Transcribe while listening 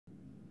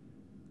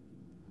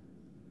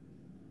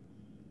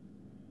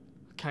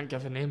can't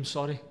give a name,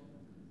 sorry.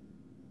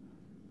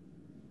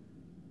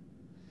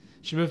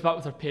 She moved back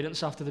with her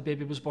parents after the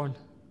baby was born.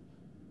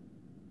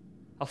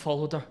 I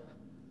followed her,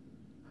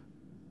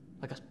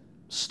 like a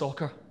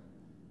stalker.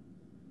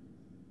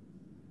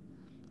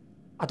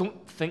 I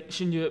don't think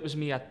she knew it was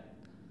me. I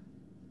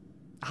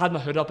had my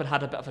hood up and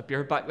had a bit of a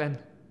beard back then.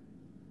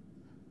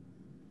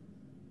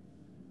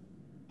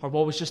 Her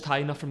wall was just high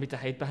enough for me to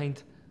hide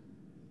behind.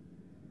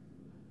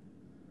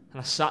 And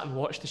I sat and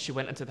watched as she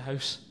went into the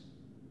house.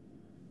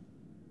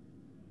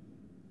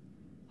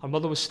 Her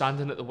mother was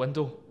standing at the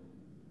window,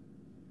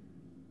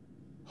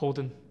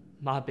 holding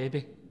my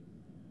baby.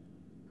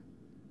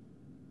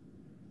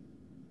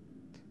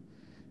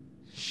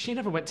 She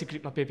never went to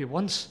greet my baby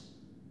once.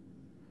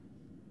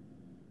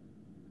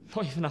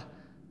 Not even a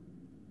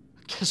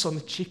kiss on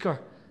the cheek or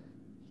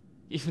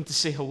even to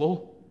say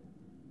hello.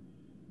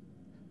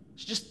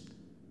 She just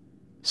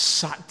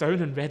sat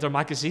down and read her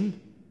magazine.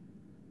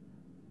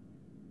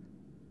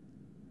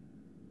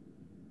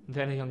 And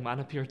then a young man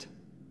appeared.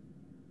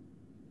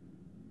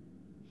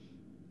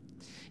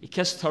 He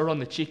kissed her on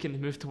the cheek and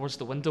he moved towards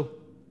the window.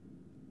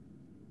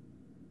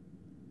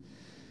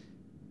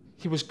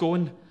 He was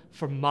going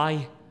for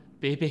my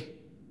baby.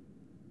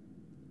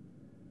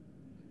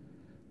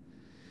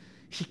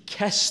 He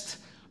kissed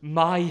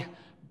my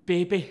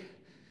baby.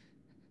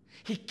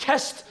 He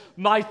kissed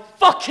my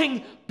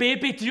fucking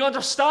baby, do you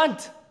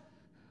understand?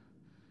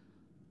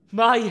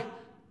 My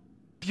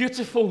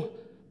beautiful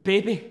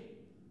baby.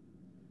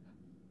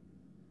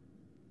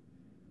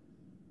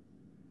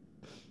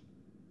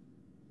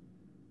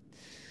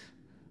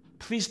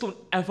 Please don't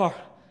ever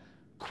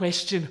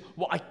question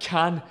what I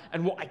can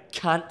and what I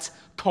can't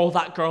call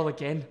that girl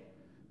again.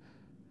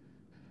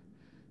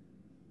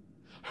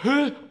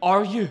 Who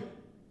are you?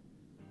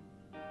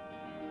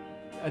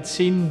 I'd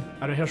seen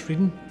a rehearsed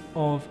reading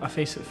of A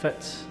Face That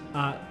Fits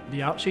at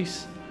the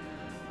Archies,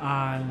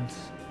 and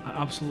I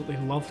absolutely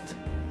loved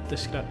the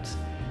script,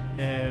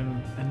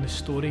 and the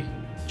story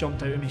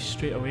jumped out at me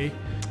straight away.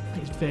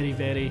 It's very,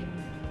 very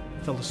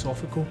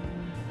philosophical,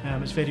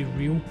 it's very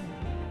real,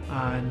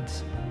 and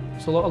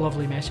there's a lot of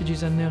lovely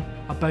messages in there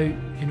about,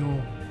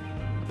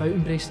 about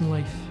embracing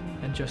life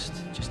and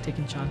just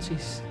taking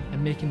chances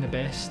and making the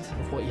best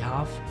of what you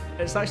have.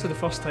 It's actually the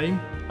first time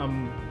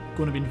I'm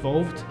going to be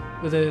involved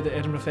with the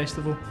Edinburgh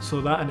Festival, so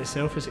that in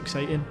itself is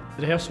exciting.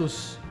 The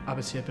rehearsals, I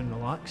would say, have been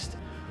relaxed,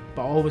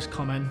 but I always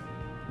come in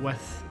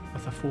with a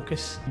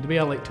focus. The way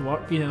I like to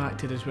work, being an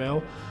actor as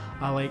well,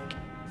 I like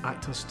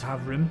actors to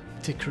have room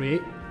to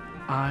create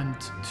and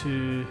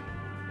to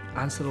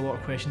answer a lot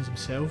of questions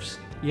themselves.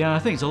 Yeah, I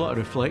think it's a lot of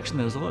reflection.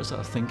 There's a lot of sort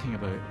of thinking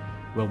about,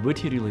 well, would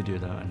he really do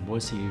that, and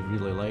was he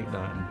really like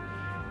that? And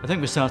I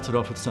think we started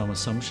off with some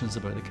assumptions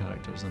about the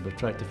characters, and we've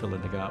tried to fill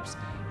in the gaps.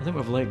 I think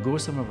we've let go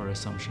some of our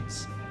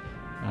assumptions,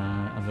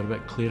 and we're a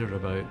bit clearer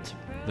about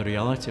the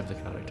reality of the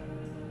character.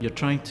 You're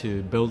trying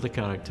to build the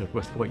character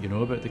with what you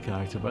know about the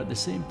character, but at the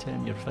same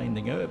time you're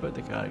finding out about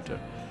the character.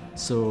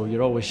 So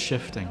you're always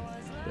shifting.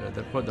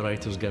 What the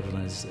writer's given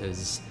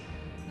is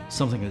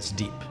something that's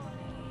deep,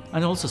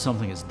 and also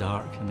something that's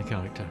dark in the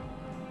character.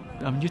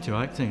 I'm new to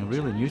acting,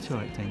 really new to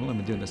acting. Well, I've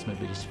been doing this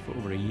maybe just for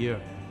over a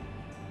year.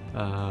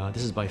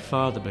 This is by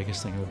far the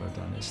biggest thing I've ever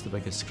done. It's the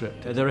biggest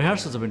script. The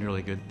rehearsals have been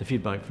really good. The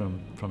feedback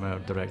from our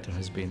director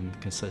has been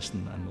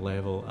consistent and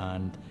level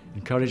and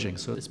encouraging,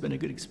 so it's been a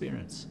good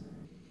experience.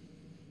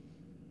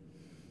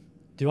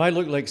 Do I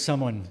look like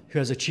someone who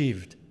has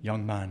achieved,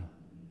 young man?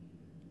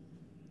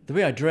 The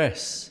way I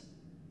dress,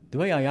 the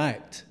way I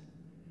act,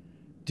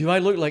 do I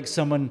look like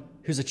someone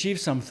who's achieved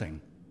something?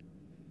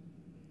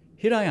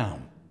 Here I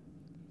am,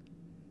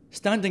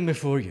 standing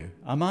before you.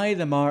 Am I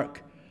the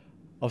mark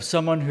of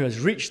someone who has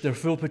reached their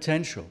full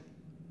potential?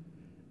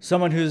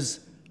 Someone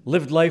who's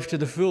lived life to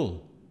the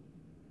full?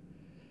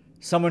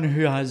 Someone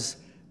who has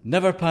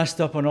never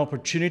passed up an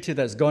opportunity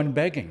that's gone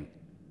begging?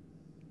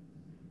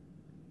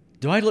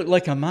 Do I look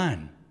like a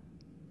man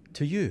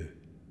to you?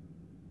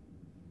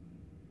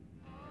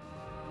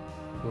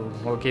 Well,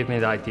 what gave me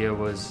the idea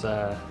was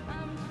I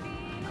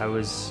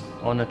was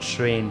on a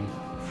train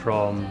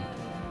from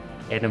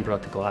Edinburgh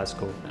to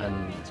Glasgow,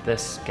 and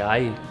this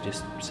guy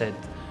just said,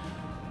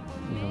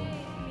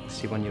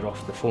 see, when you're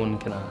off the phone,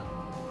 can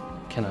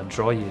I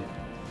draw you?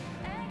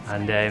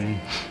 And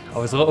I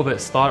was a little bit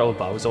startled,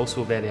 but I was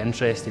also very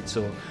interested,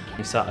 so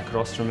he sat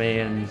across from me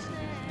and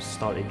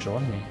started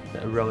drawing me.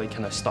 It really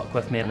kind of stuck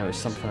with me, and it was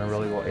something I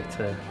really wanted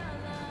to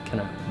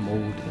kind of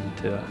mould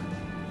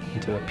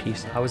into a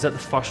piece. I was at the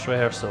first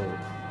rehearsal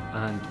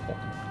and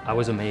I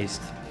was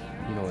amazed.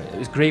 It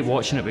was great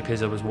watching it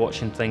because I was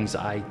watching things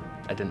that I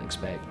didn't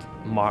expect.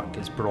 Mark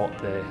has brought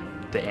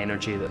the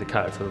energy that the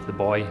character of the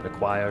boy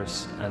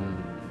requires,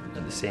 and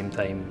at the same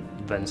time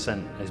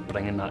Vincent is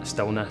bringing that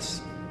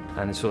stillness,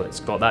 and so it's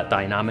got that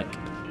dynamic.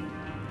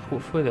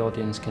 Hopefully the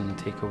audience can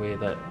take away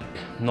that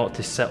not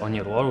to sit on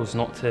your laurels,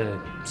 not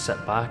to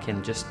sit back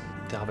and just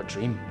to have a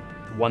dream.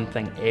 One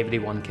thing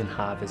everyone can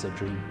have is a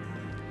dream.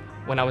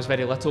 When I was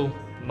very little,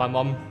 my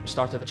mum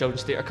started a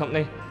children's theatre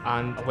company,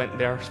 and I went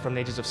there from the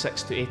ages of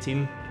 6 to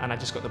 18, and I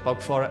just got the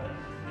bug for it.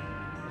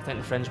 I think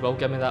the Fringe will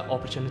give me that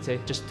opportunity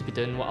just to be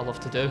doing what I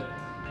love to do.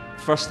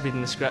 First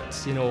reading the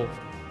script, you know,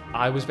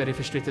 I was very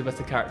frustrated with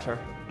the character.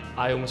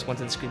 I almost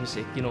wanted to scream and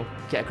say, you know,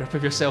 get a grip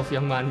of yourself,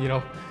 young man, you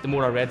know. The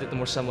more I read it, the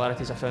more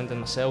similarities I found in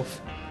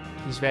myself.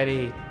 He's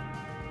very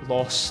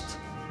lost,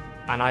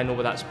 and I know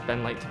what that's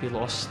been like to be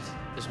lost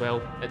as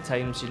well at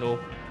times, you know,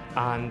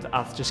 and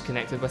I've just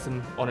connected with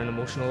him on an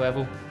emotional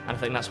level, and I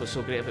think that's what's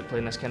so great about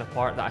playing this kind of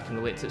part, that I can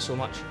relate to it so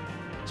much.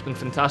 It's been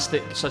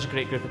fantastic, such a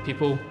great group of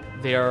people.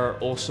 They're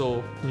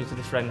also new to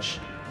the Fringe.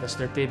 This is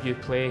their debut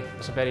play.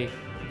 It's a very,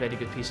 very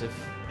good piece of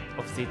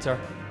theatre,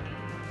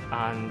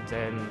 and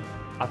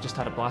I've just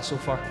had a blast so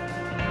far.